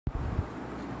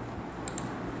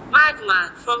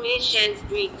Magma, from ancient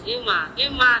Greek uma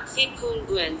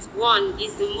thicunguent, 1,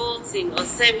 is the molten or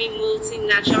semi-molten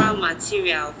natural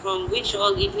material from which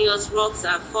all igneous rocks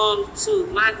are formed. 2.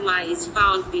 Magma is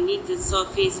found beneath the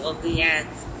surface of the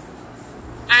earth.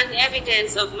 And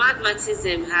evidence of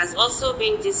magmatism has also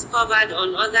been discovered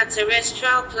on other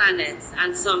terrestrial planets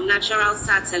and some natural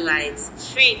satellites.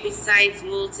 3. Besides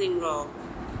molten rock,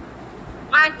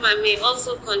 magma may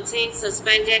also contain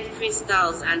suspended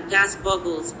crystals and gas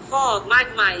bubbles. 4.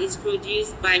 Magma is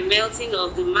produced by melting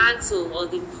of the mantle or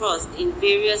the crust in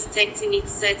various tectonic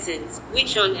settings,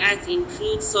 which on Earth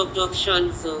include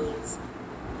subduction zones,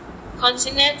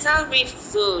 continental rift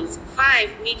zones.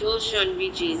 5. Mid-ocean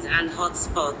ridges and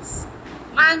hotspots.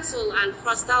 Mantle and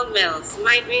crustal melts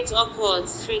migrate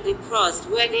upwards through the crust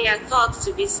where they are thought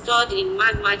to be stored in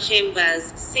magma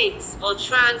chambers. 6. Or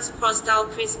trans-crustal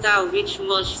crystal-rich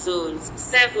mush zones.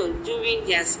 7. During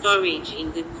their storage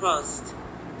in the crust,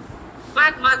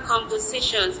 magma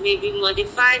compositions may be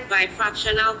modified by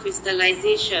fractional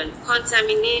crystallization,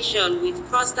 contamination with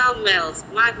crustal melts,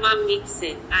 magma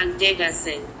mixing, and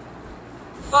degazing.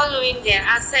 Following their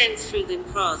ascent through the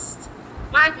crust,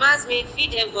 magmas may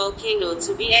feed a volcano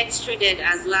to be extruded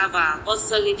as lava, or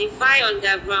solidify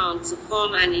underground to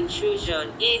form an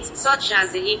intrusion, such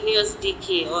as a igneous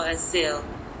decay or a seal.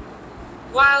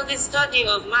 While the study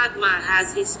of magma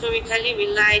has historically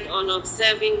relied on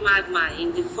observing magma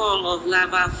in the form of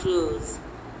lava flows,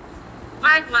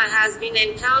 magma has been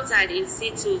encountered in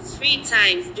situ 3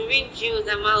 times during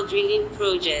geothermal drilling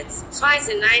projects, twice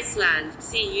in Iceland,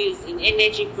 used in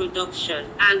energy production,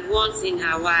 and once in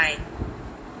Hawaii.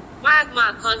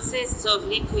 Magma consists of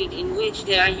liquid in which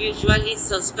there are usually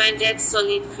suspended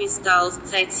solid crystals.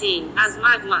 13. As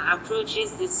magma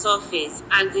approaches the surface,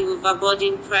 and the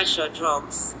overburden pressure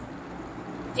drops,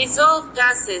 dissolved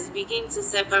gases begin to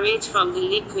separate from the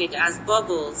liquid as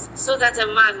bubbles, so that a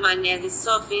magma near the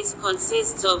surface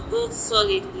consists of both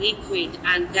solid, liquid,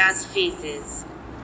 and gas phases.